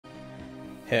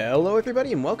Hello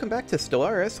everybody and welcome back to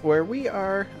Stellaris, where we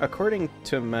are, according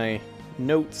to my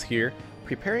notes here,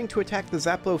 preparing to attack the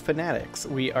Zaplo fanatics.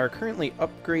 We are currently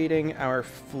upgrading our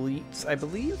fleets, I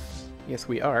believe? Yes,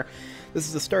 we are. This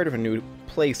is the start of a new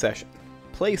play session.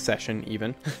 Play session,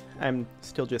 even. I'm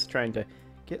still just trying to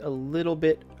get a little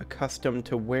bit accustomed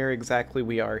to where exactly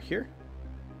we are here.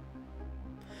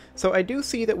 So I do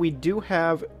see that we do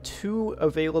have 2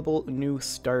 available new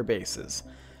star bases.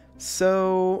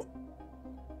 So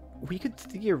we could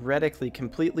theoretically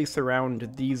completely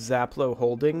surround these Zaplo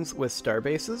holdings with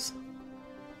starbases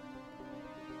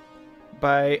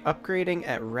by upgrading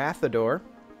at Rathador.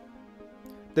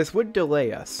 This would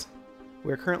delay us.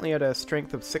 We're currently at a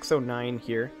strength of 609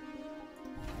 here.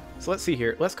 So let's see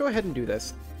here. Let's go ahead and do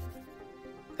this.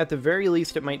 At the very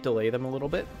least, it might delay them a little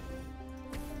bit.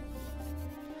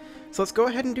 So let's go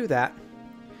ahead and do that.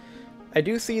 I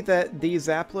do see that the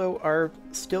Zaplo are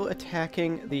still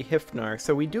attacking the Hifnar,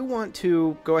 so we do want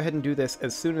to go ahead and do this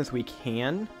as soon as we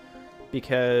can,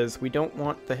 because we don't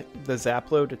want the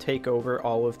Zaplo to take over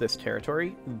all of this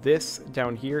territory. This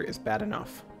down here is bad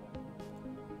enough.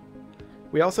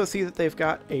 We also see that they've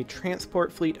got a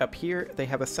transport fleet up here. They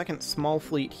have a second small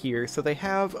fleet here, so they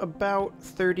have about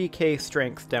 30k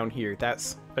strength down here.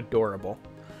 That's adorable.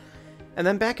 And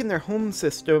then back in their home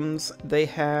systems, they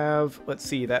have, let's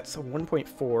see, that's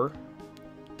 1.4,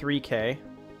 3k.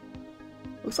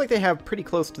 Looks like they have pretty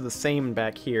close to the same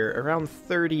back here, around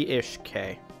 30-ish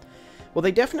k. Well,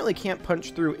 they definitely can't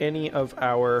punch through any of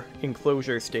our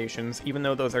enclosure stations, even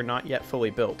though those are not yet fully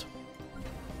built.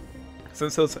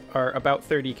 Since those are about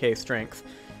 30k strength,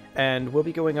 and we'll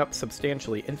be going up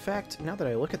substantially. In fact, now that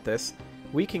I look at this,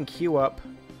 we can queue up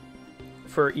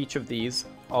for each of these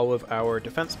all of our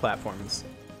defense platforms.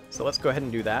 So let's go ahead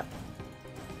and do that.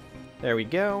 There we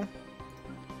go.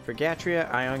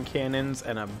 Frgatria, ion cannons,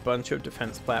 and a bunch of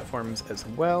defense platforms as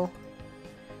well.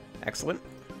 Excellent.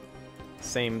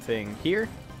 Same thing here.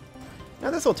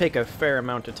 Now this will take a fair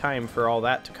amount of time for all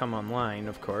that to come online,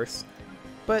 of course,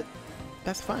 but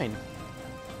that's fine.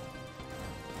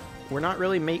 We're not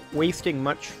really wasting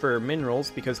much for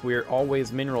minerals because we're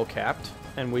always mineral capped,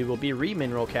 and we will be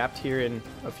re-mineral capped here in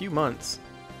a few months.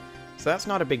 So that's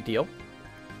not a big deal.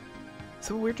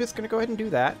 So we're just going to go ahead and do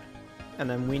that. And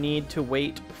then we need to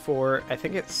wait for, I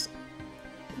think it's,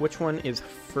 which one is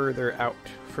further out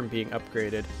from being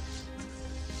upgraded?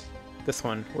 This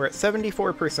one. We're at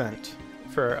 74%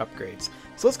 for our upgrades.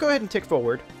 So let's go ahead and tick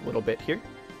forward a little bit here.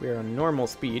 We're on normal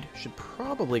speed. Should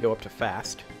probably go up to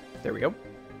fast. There we go.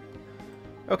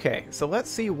 Okay, so let's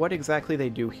see what exactly they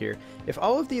do here. If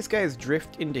all of these guys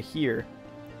drift into here,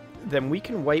 then we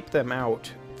can wipe them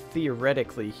out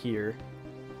theoretically here.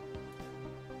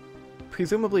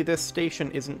 Presumably this station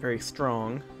isn't very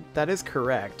strong. That is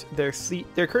correct. They're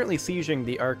currently sieging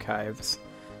the archives.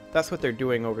 That's what they're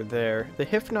doing over there. The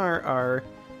Hifnar are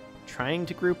trying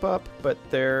to group up, but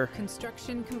they're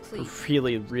construction complete.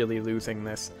 Really losing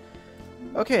this.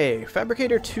 Okay,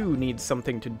 Fabricator 2 needs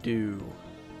something to do.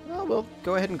 Well, we'll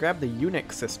go ahead and grab the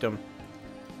Unix system.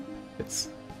 It's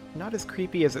not as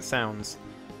creepy as it sounds.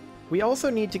 We also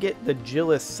need to get the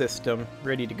Gillis system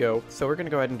ready to go, so we're going to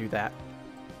go ahead and do that.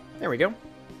 There we go.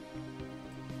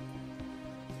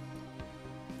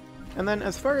 And then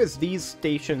as far as these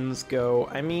stations go,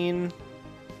 I mean,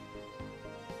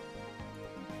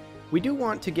 we do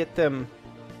want to get them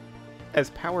as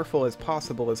powerful as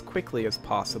possible, as quickly as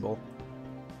possible,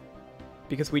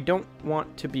 because we don't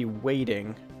want to be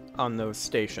waiting on those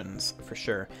stations, for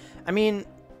sure. I mean,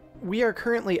 we are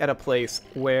currently at a place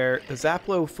where the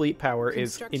Zaplo fleet power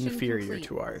is inferior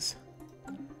to ours.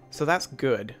 So that's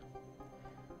good.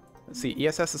 Let's see,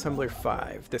 ESS Assembler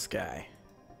 5, this guy.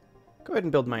 Go ahead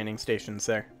and build mining stations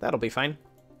there. That'll be fine.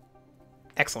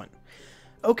 Excellent.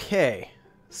 Okay,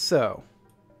 so...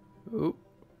 Ooh.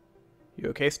 You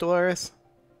okay, Stellaris?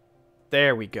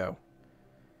 There we go.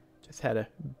 Just had a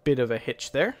bit of a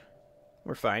hitch there.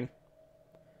 We're fine.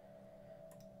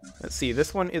 Let's see,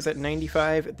 this one is at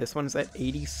 95, this one's at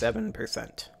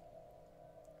 87%.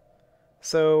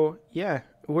 So, yeah,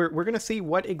 we're going to see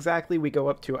what exactly we go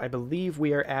up to. I believe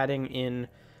we are adding in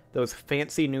those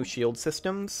fancy new shield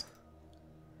systems.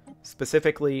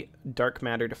 Specifically, dark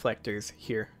matter deflectors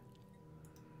here.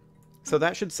 So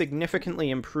that should significantly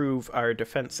improve our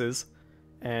defenses,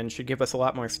 and should give us a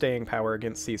lot more staying power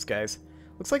against these guys.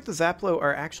 Looks like the Zaplo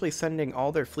are actually sending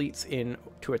all their fleets in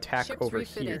to attack Ships over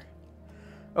refitted. here.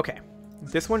 Okay,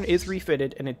 this one is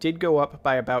refitted, and it did go up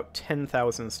by about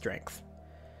 10,000 strength.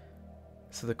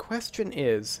 So the question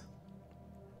is,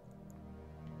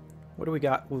 what do we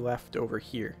got left over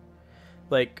here?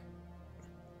 Like,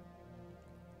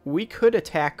 we could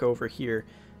attack over here,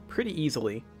 pretty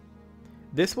easily.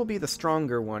 This will be the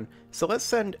stronger one. So let's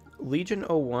send Legion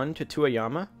 01 to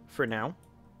Tuayama for now.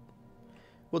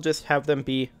 We'll just have them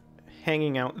be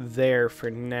hanging out there for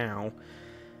now.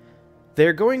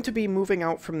 They're going to be moving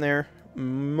out from there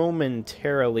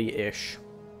momentarily-ish.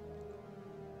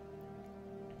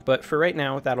 But for right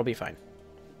now, that'll be fine.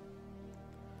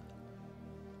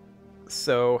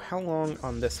 So how long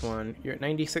on this one? You're at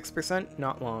 96%?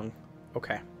 Not long.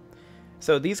 Okay.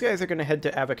 So these guys are going to head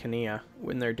to Avacania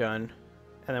when they're done.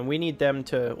 And then we need them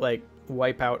to, like,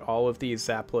 wipe out all of these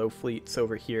Zaplo fleets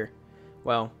over here.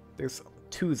 Well, there's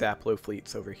 2 Zaplo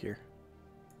fleets over here.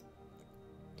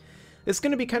 It's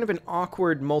going to be kind of an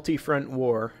awkward multi-front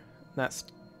war. That's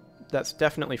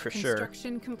definitely for sure.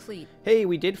 Construction complete. Hey,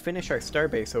 we did finish our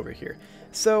starbase over here.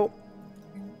 So,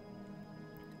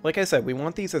 like I said, we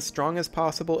want these as strong as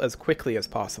possible, as quickly as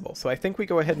possible. So I think we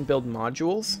go ahead and build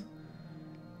modules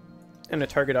and a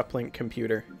target uplink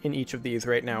computer in each of these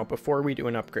right now before we do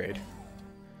an upgrade.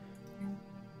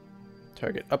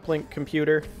 Target uplink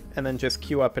computer, and then just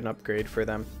queue up an upgrade for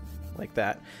them, like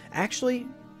that. Actually,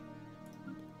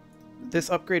 this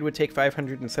upgrade would take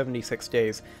 576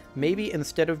 days. Maybe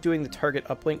instead of doing the target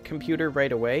uplink computer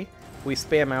right away, we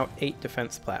spam out 8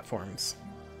 defense platforms.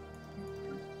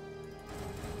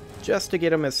 Just to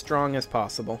get them as strong as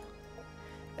possible.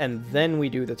 And then we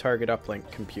do the target uplink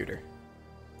computer.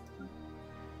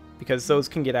 Because those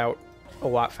can get out a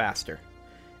lot faster.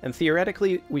 And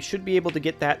theoretically, we should be able to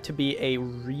get that to be a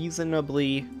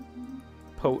reasonably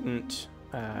potent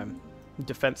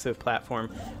defensive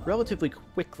platform relatively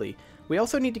quickly. We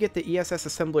also need to get the ESS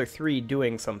Assembler 3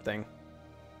 doing something.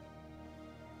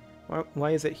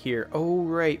 Why is it here? Oh,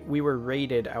 right, we were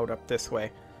raided out up this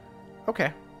way.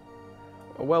 Okay.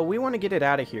 Well, we want to get it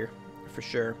out of here, for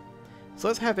sure. So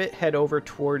let's have it head over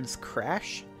towards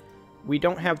Crash. We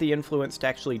don't have the influence to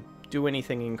actually do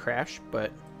anything in Crash,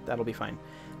 but that'll be fine.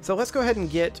 So let's go ahead and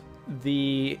get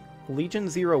the Legion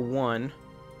 01.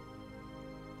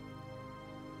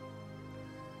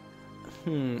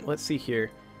 Let's see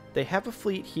here. They have a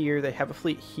fleet here, they have a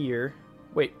fleet here.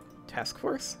 Wait, Task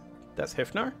Force? That's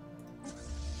Hifnar?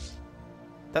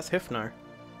 That's Hifnar.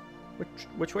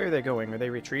 Which way are they going? Are they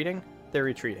retreating? They're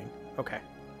retreating. Okay.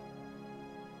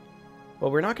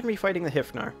 Well, we're not going to be fighting the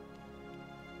Hifnar.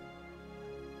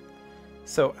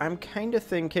 So I'm kind of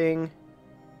thinking...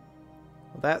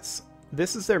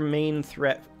 This is their main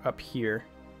threat up here.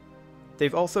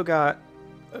 They've also got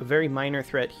a very minor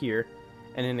threat here,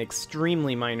 and an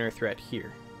extremely minor threat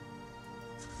here.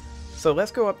 So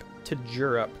let's go up to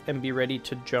Jurup and be ready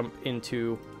to jump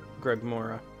into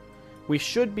Grugmora. We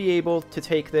should be able to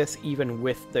take this even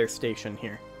with their station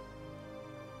here.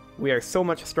 We are so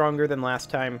much stronger than last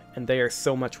time, and they are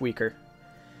so much weaker.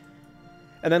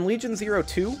 And then Legion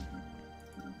 02,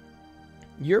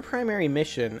 your primary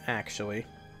mission, actually,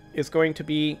 is going to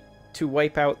be to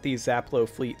wipe out these Zaplo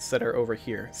fleets that are over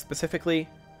here. Specifically,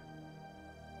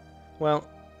 well,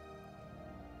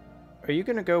 are you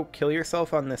going to go kill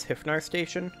yourself on this Hifnar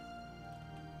station?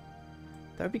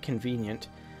 That would be convenient.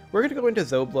 We're going to go into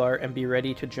Zoblar and be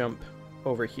ready to jump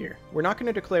over here. We're not going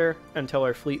to declare until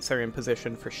our fleets are in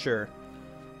position for sure.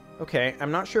 Okay,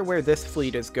 I'm not sure where this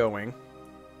fleet is going.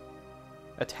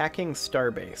 Attacking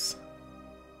Starbase.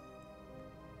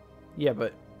 Yeah,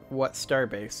 but what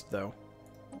Starbase, though?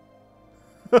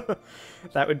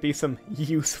 That would be some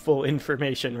useful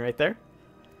information right there.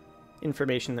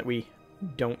 Information that we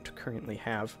don't currently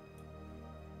have.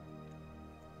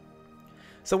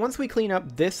 So once we clean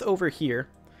up this over here,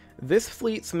 this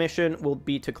fleet's mission will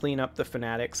be to clean up the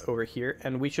Fanatics over here,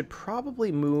 and we should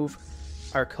probably move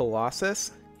our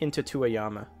Colossus into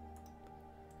Tuayama.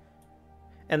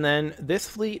 And then this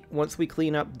fleet, once we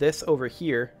clean up this over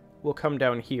here, will come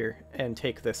down here and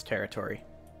take this territory.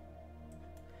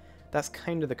 That's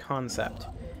kind of the concept.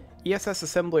 ESS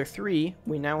Assembler 3,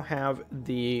 we now have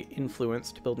the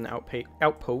influence to build an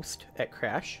outpost at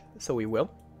Crash, so we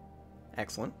will.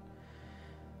 Excellent.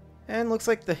 And looks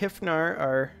like the Hifnar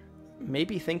are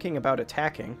maybe thinking about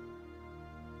attacking.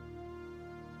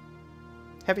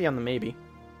 Heavy on the maybe.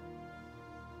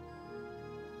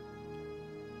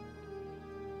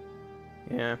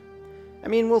 Yeah. I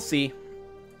mean, we'll see.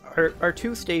 Our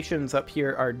 2 stations up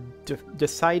here are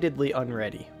decidedly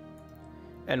unready.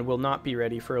 And will not be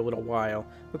ready for a little while.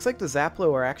 Looks like the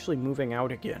Zaplo are actually moving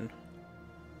out again.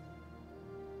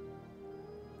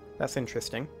 That's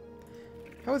interesting.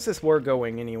 How is this war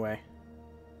going, anyway?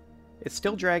 It's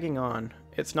still dragging on.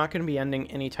 It's not going to be ending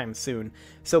anytime soon.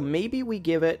 So maybe we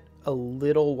give it a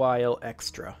little while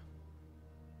extra.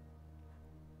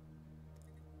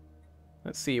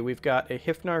 Let's see, we've got a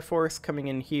Hifnar force coming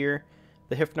in here.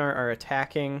 The Hifnar are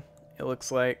attacking, it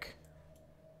looks like.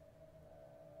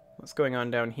 What's going on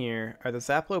down here? Are the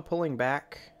Zaplo pulling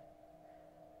back?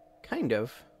 Kind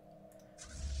of.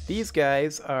 These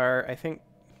guys are, I think...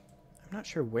 I'm not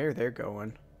sure where they're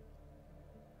going.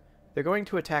 They're going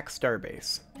to attack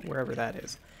Starbase, wherever that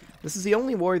is. This is the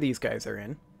only war these guys are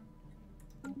in.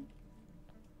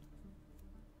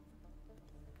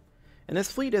 And this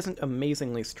fleet isn't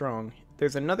amazingly strong.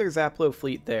 There's another Zaplo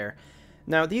fleet there.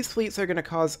 Now, these fleets are going to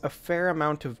cause a fair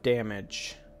amount of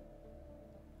damage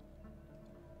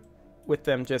with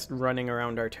them just running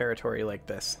around our territory like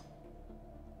this.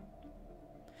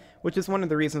 Which is one of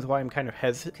the reasons why I'm kind of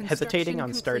hesitating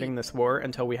on starting this war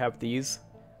until we have these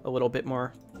a little bit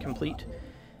more complete.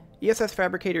 ESS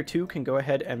Fabricator 2 can go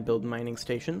ahead and build mining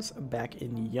stations back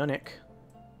in Yunnik.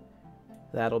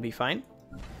 That'll be fine.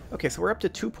 Okay, so we're up to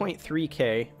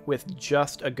 2.3k with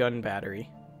just a gun battery.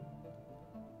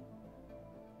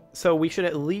 So we should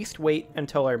at least wait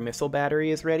until our missile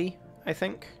battery is ready, I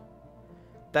think.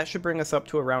 That should bring us up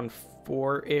to around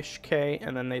 4-ish K,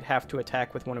 and then they'd have to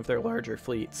attack with one of their larger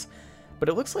fleets. But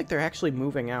it looks like they're actually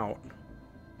moving out.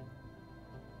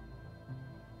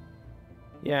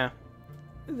 Yeah,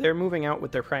 they're moving out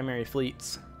with their primary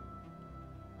fleets.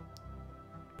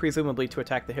 Presumably to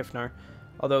attack the Hifnar.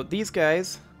 Although these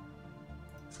guys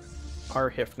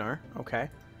are Hifnar, okay.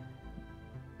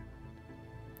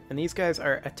 And these guys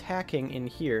are attacking in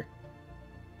here.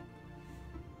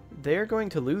 They're going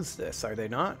to lose this, are they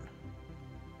not?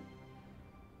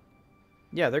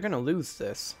 Yeah, they're going to lose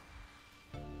this.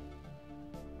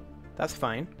 That's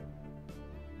fine.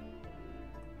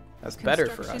 That's better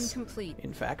for us, complete.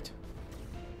 In fact.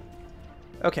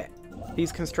 Okay,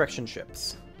 these construction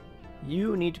ships.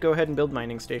 You need to go ahead and build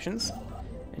mining stations.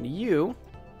 And you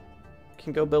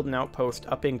can go build an outpost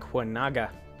up in Kwanaga.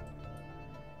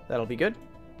 That'll be good.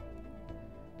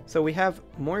 So we have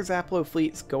more Zaplo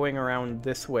fleets going around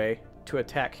this way to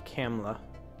attack Kamla.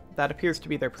 That appears to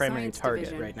be their primary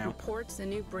target right now. Reports a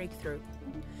new breakthrough.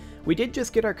 We did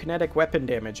just get our kinetic weapon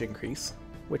damage increase,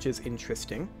 which is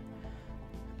interesting.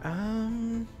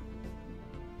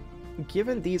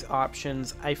 Given these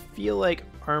options, I feel like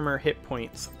armor hit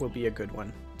points will be a good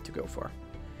one to go for.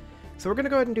 So we're going to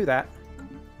go ahead and do that.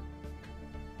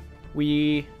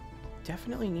 We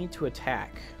definitely need to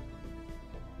attack.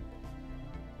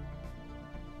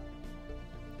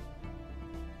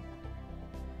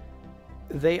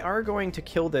 They are going to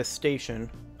kill this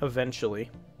station eventually.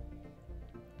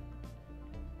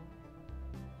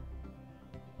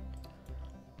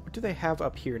 What do they have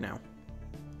up here now?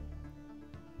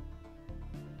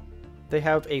 They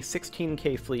have a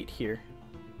 16k fleet here.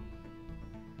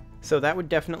 So that would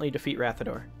definitely defeat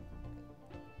Rathador.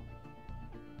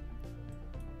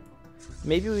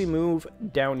 Maybe we move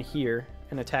down here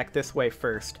and attack this way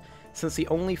first, since the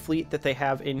only fleet that they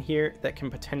have in here that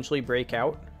can potentially break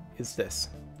out is this.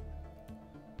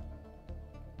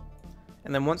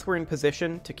 And then once we're in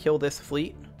position to kill this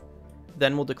fleet,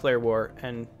 then we'll declare war,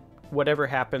 and whatever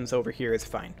happens over here is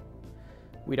fine.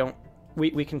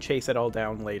 We can chase it all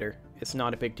down later. It's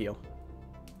not a big deal.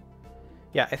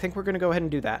 Yeah, I think we're going to go ahead and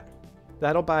do that.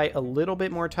 That'll buy a little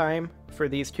bit more time for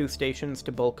these two stations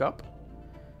to bulk up.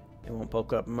 It won't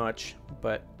bulk up much,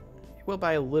 but it will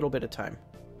buy a little bit of time.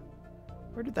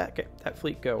 Where did that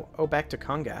fleet go? Oh, back to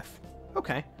Kongath.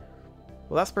 Okay.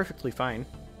 Well, that's perfectly fine.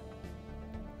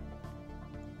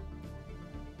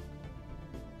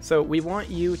 So we want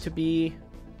you to be...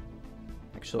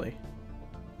 Actually,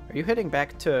 are you heading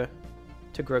back to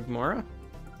Grugmora?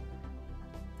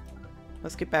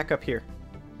 Let's get back up here.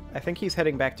 I think he's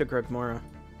heading back to Grugmora.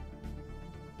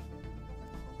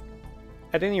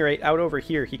 At any rate, out over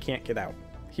here, he can't get out.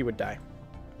 He would die.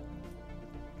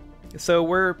 So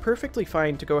we're perfectly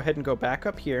fine to go ahead and go back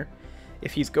up here.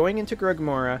 If he's going into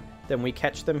Grugmora, then we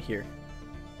catch them here.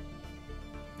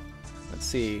 Let's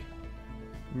see.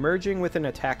 Merging with an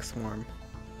attack swarm.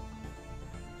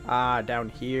 Ah, down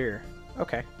here.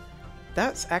 Okay.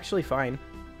 That's actually fine.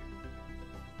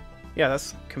 Yeah,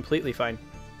 that's completely fine.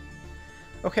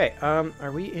 Okay,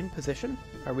 are we in position?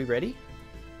 Are we ready?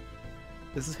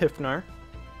 This is Hifnar.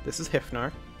 This is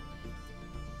Hifnar.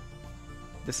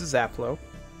 This is Zaplo.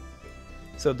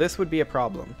 So this would be a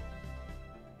problem.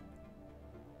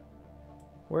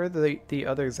 Where are the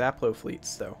other Zaplo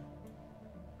fleets, though?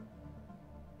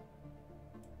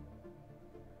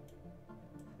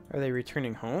 Are they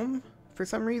returning home for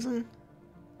some reason?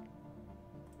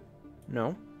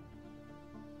 No.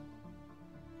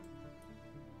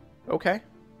 Okay.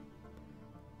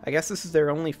 I guess this is their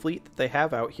only fleet that they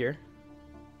have out here.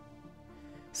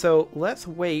 So let's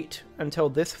wait until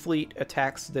this fleet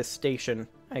attacks this station,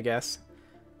 I guess.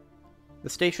 The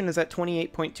station is at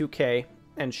 28.2k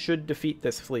and should defeat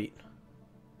this fleet.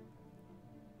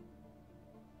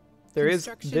 There is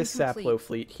this Saplo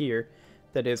fleet here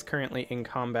that is currently in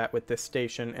combat with this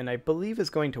station, and I believe is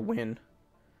going to win.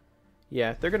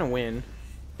 Yeah, they're going to win.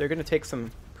 They're going to take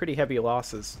some pretty heavy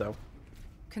losses, though.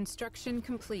 Construction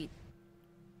complete.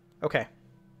 Okay.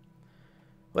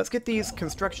 Let's get these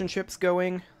construction ships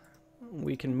going.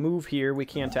 We can move here. We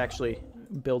can't actually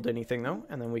build anything, though,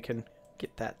 and then we can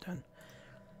get that done.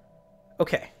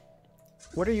 Okay.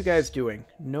 What are you guys doing?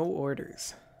 No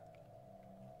orders.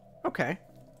 Okay.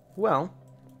 Well,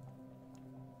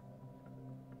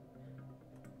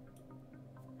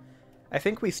 I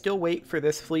think we still wait for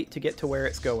this fleet to get to where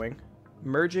it's going,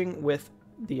 merging with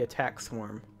the attack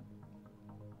swarm.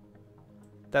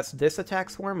 That's this attack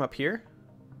swarm up here?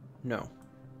 No.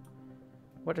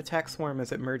 What attack swarm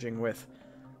is it merging with?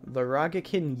 The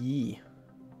Ragakin Yi.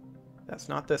 That's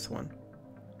not this one.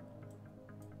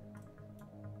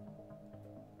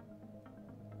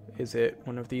 Is it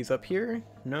one of these up here?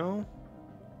 No.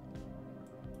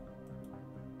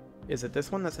 Is it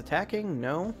this one that's attacking?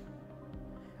 No.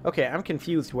 Okay, I'm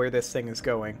confused where this thing is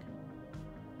going.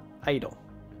 Idle.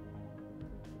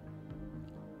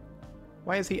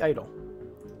 Why is he idle?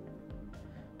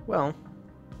 Well,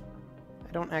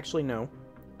 I don't actually know.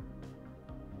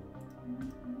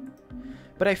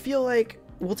 But I feel like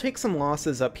we'll take some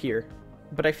losses up here.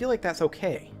 But I feel like that's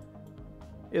okay.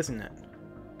 Isn't it?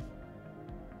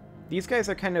 These guys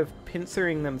are kind of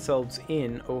pincering themselves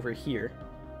in over here.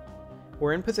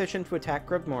 We're in position to attack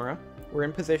Grugmora. We're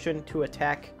in position to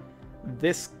attack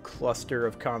this cluster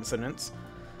of consonants.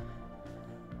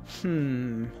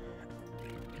 I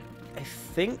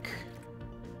think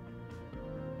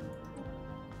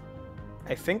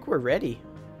we're ready.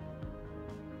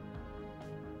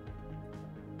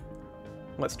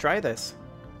 Let's try this.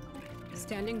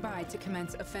 Standing by to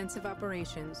commence offensive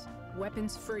operations.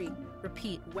 Weapons free.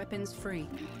 Repeat, weapons free.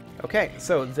 Okay,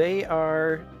 so they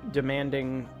are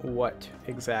demanding what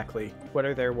exactly? What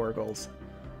are their war goals?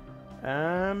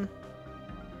 Where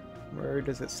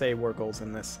does it say war goals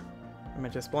in this? Am I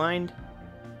just blind?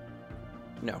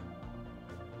 No.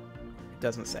 It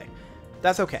doesn't say.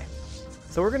 That's okay.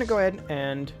 So we're going to go ahead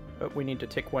and... Oh, we need to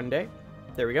tick one day.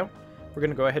 There we go. We're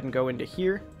going to go ahead and go into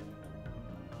here.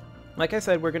 Like I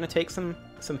said, we're going to take some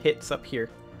hits up here.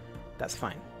 That's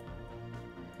fine.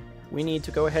 We need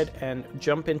to go ahead and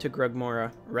jump into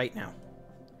Grugmora right now.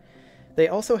 They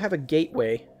also have a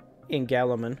gateway in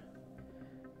Galaman.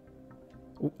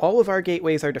 All of our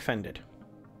gateways are defended.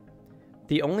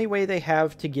 The only way they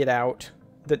have to get out,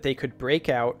 that they could break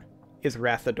out, is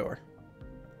Rathador.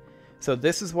 So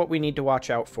this is what we need to watch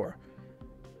out for,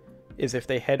 is if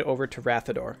they head over to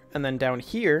Rathador. And then down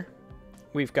here,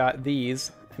 we've got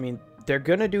these. I mean, they're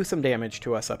going to do some damage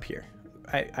to us up here.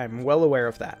 I'm well aware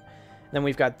of that. Then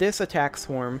we've got this attack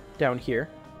swarm down here,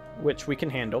 which we can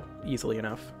handle easily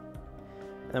enough.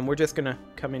 And then we're just going to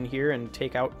come in here and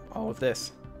take out all of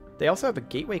this. They also have a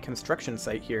gateway construction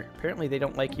site here. Apparently they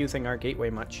don't like using our gateway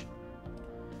much.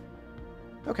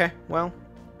 Okay, well,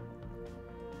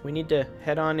 we need to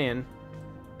head on in.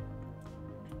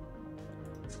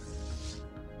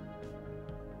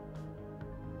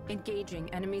 Engaging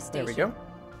enemy station. There we go.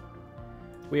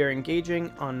 We are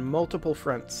engaging on multiple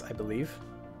fronts, I believe.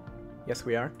 Yes,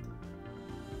 we are.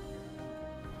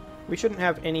 We shouldn't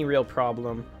have any real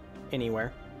problem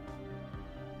anywhere.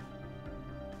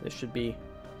 This should be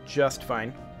just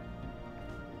fine.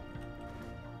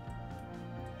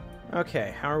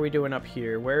 Okay, how are we doing up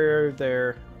here? Where are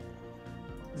their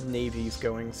navies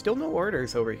going? Still no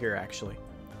orders over here, actually.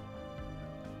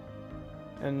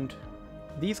 And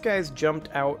these guys jumped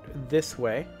out this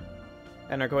way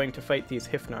and are going to fight these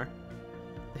Hifnar.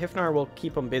 The Hifnar will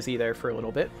keep them busy there for a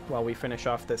little bit while we finish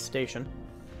off this station.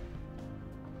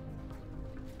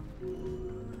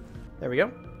 There we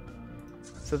go.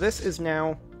 So this is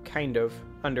now kind of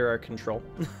under our control.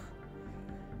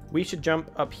 We should jump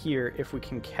up here if we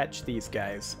can catch these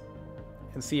guys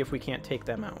and see if we can't take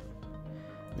them out.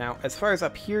 Now, as far as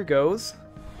up here goes,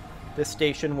 this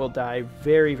station will die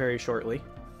very, very shortly.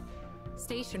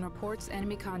 Station reports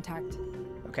enemy contact.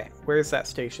 Okay, where's that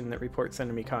station that reports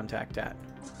enemy contact at?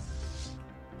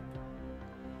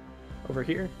 Over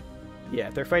here? Yeah,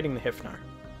 they're fighting the Hifnar.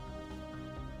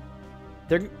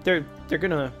 They're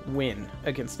gonna win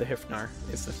against the Hifnar,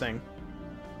 is the thing.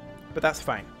 But that's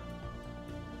fine.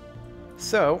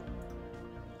 So,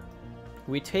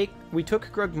 we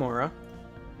took Grugmora.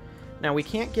 Now we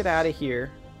can't get out of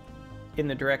here in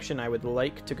the direction I would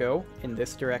like to go, in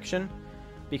this direction,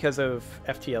 because of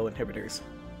FTL inhibitors.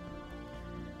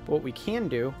 But what we can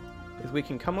do is we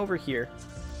can come over here,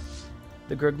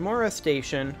 The Grugmora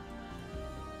station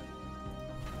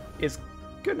is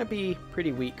gonna be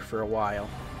pretty weak for a while,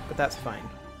 but that's fine.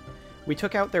 We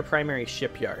took out their primary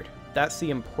shipyard. That's the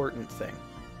important thing.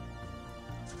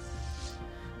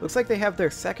 Looks like they have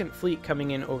their second fleet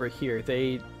coming in over here.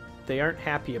 They aren't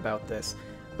happy about this,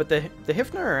 but the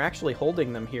Hifnar are actually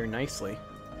holding them here nicely.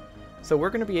 So we're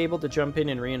going to be able to jump in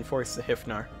and reinforce the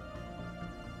Hifnar.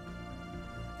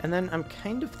 And then I'm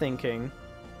kind of thinking,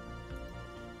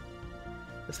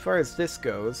 as far as this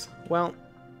goes, well,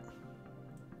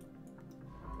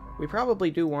 we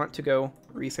probably do want to go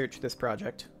research this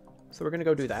project. So we're going to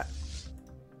go do that.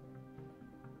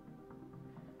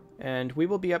 And we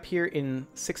will be up here in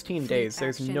 16 days.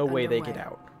 There's no way they get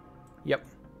out. Yep.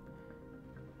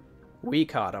 We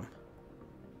caught them.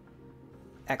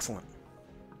 Excellent.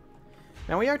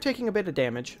 Now we are taking a bit of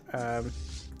damage.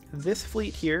 This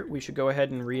fleet here, we should go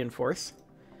ahead and reinforce.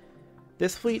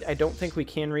 This fleet, I don't think we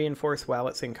can reinforce while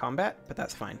it's in combat, but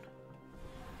that's fine.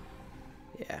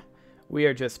 Yeah. We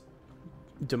are just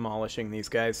demolishing these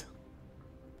guys.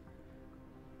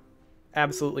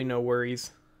 Absolutely no worries.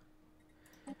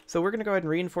 So we're going to go ahead and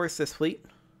reinforce this fleet.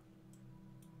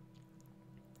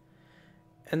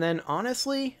 And then,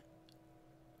 honestly,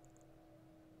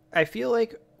 I feel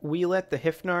like we let the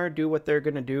Hifnar do what they're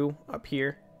going to do up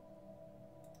here.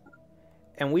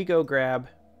 And we go grab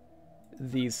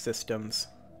these systems.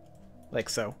 Like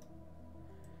so.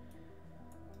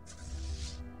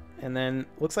 And then,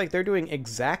 looks like they're doing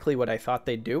exactly what I thought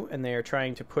they'd do, and they are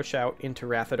trying to push out into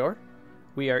Rathador.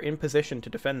 We are in position to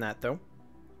defend that, though.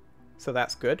 So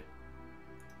that's good.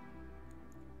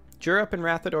 Jurup and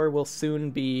Rathador will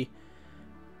soon be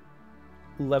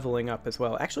leveling up as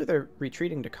well. Actually, they're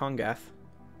retreating to Kongath.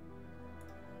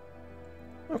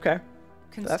 Okay,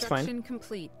 that's fine. Construction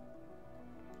complete.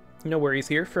 No worries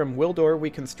here. From Wildor,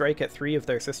 we can strike at 3 of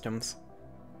their systems.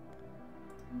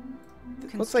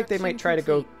 Looks like they might try to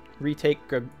go retake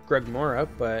Grugmora,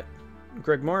 but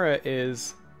Grugmora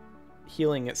is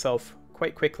healing itself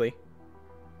quite quickly.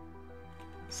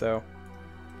 So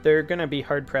they're going to be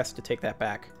hard-pressed to take that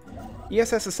back.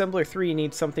 ESS Assembler 3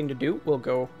 needs something to do. We'll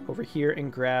go over here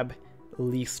and grab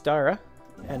Listara.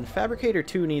 And Fabricator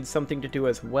 2 needs something to do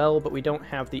as well, but we don't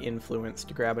have the influence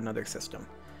to grab another system.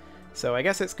 So I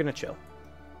guess it's going to chill.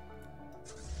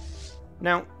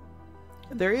 Now,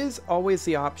 there is always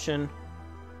the option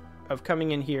of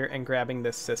coming in here and grabbing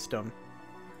this system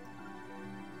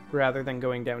rather than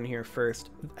going down here first.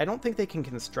 I don't think they can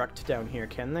construct down here,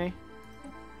 can they?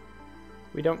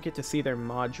 We don't get to see their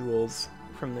modules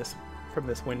from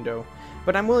this window,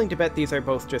 but I'm willing to bet these are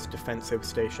both just defensive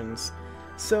stations.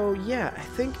 So yeah, I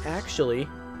think actually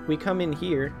we come in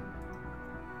here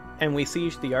and we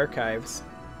siege the archives,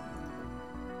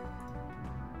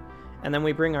 and then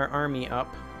we bring our army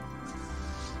up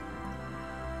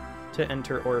to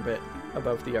enter orbit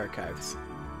above the archives,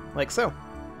 like so.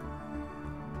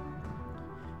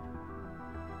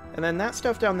 And then that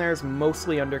stuff down there is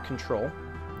mostly under control.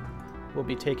 We'll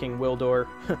be taking Wildor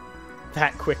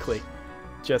that quickly.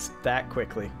 Just that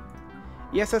quickly.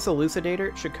 ESS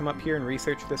Elucidator should come up here and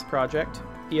research this project.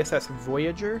 ESS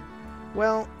Voyager,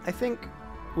 well, I think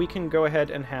we can go ahead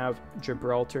and have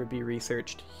Gibraltar be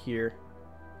researched here.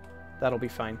 That'll be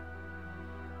fine.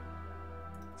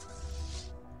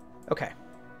 Okay.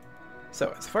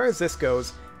 So, as far as this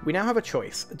goes, we now have a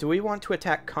choice. Do we want to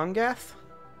attack Kongath?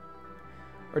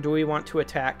 Or do we want to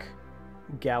attack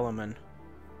Galaman?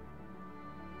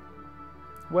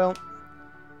 Well,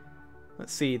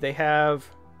 let's see. They have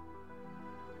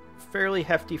fairly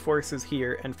hefty forces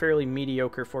here and fairly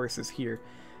mediocre forces here.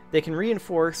 They can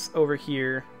reinforce over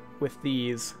here with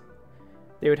these.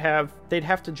 They'd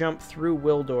have to jump through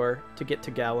Wildor to get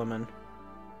to Galaman.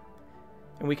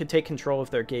 And we could take control of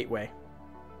their gateway.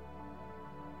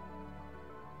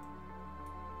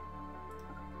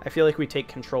 I feel like we take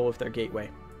control of their gateway.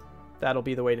 That'll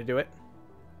be the way to do it.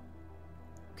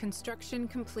 Construction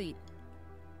complete.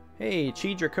 Hey,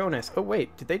 Chi Draconis. Oh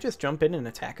wait, did they just jump in and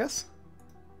attack us?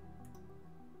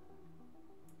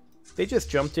 They just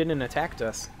jumped in and attacked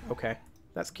us. Okay,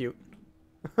 that's cute.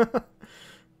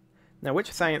 Now,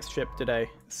 which science ship did I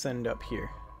send up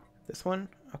here? This one?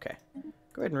 Okay.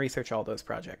 Go ahead and research all those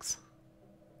projects.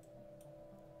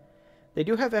 They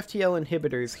do have FTL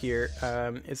inhibitors here.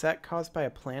 Is that caused by a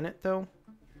planet, though?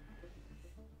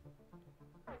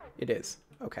 It is.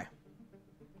 Okay.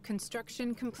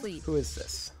 Construction complete. Who is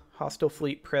this? Hostile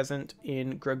fleet present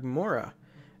in Grugmora.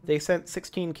 They sent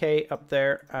 16k up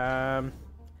there.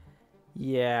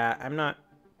 Yeah, I'm not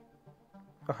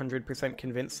 100%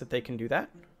 convinced that they can do that.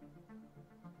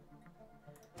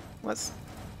 Let's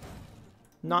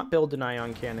not build an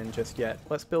ion cannon just yet.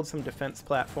 Let's build some defense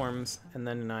platforms and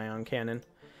then an ion cannon.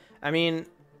 I mean,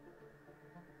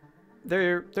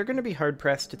 they're going to be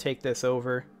hard-pressed to take this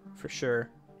over, for sure.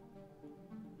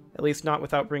 At least not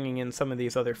without bringing in some of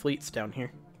these other fleets down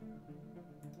here.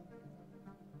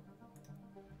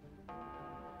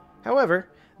 However,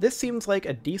 this seems like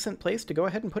a decent place to go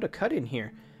ahead and put a cut in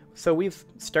here. So we've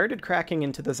started cracking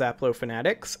into the Zaplo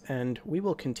fanatics, and we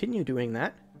will continue doing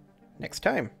that next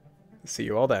time. See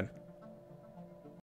you all then.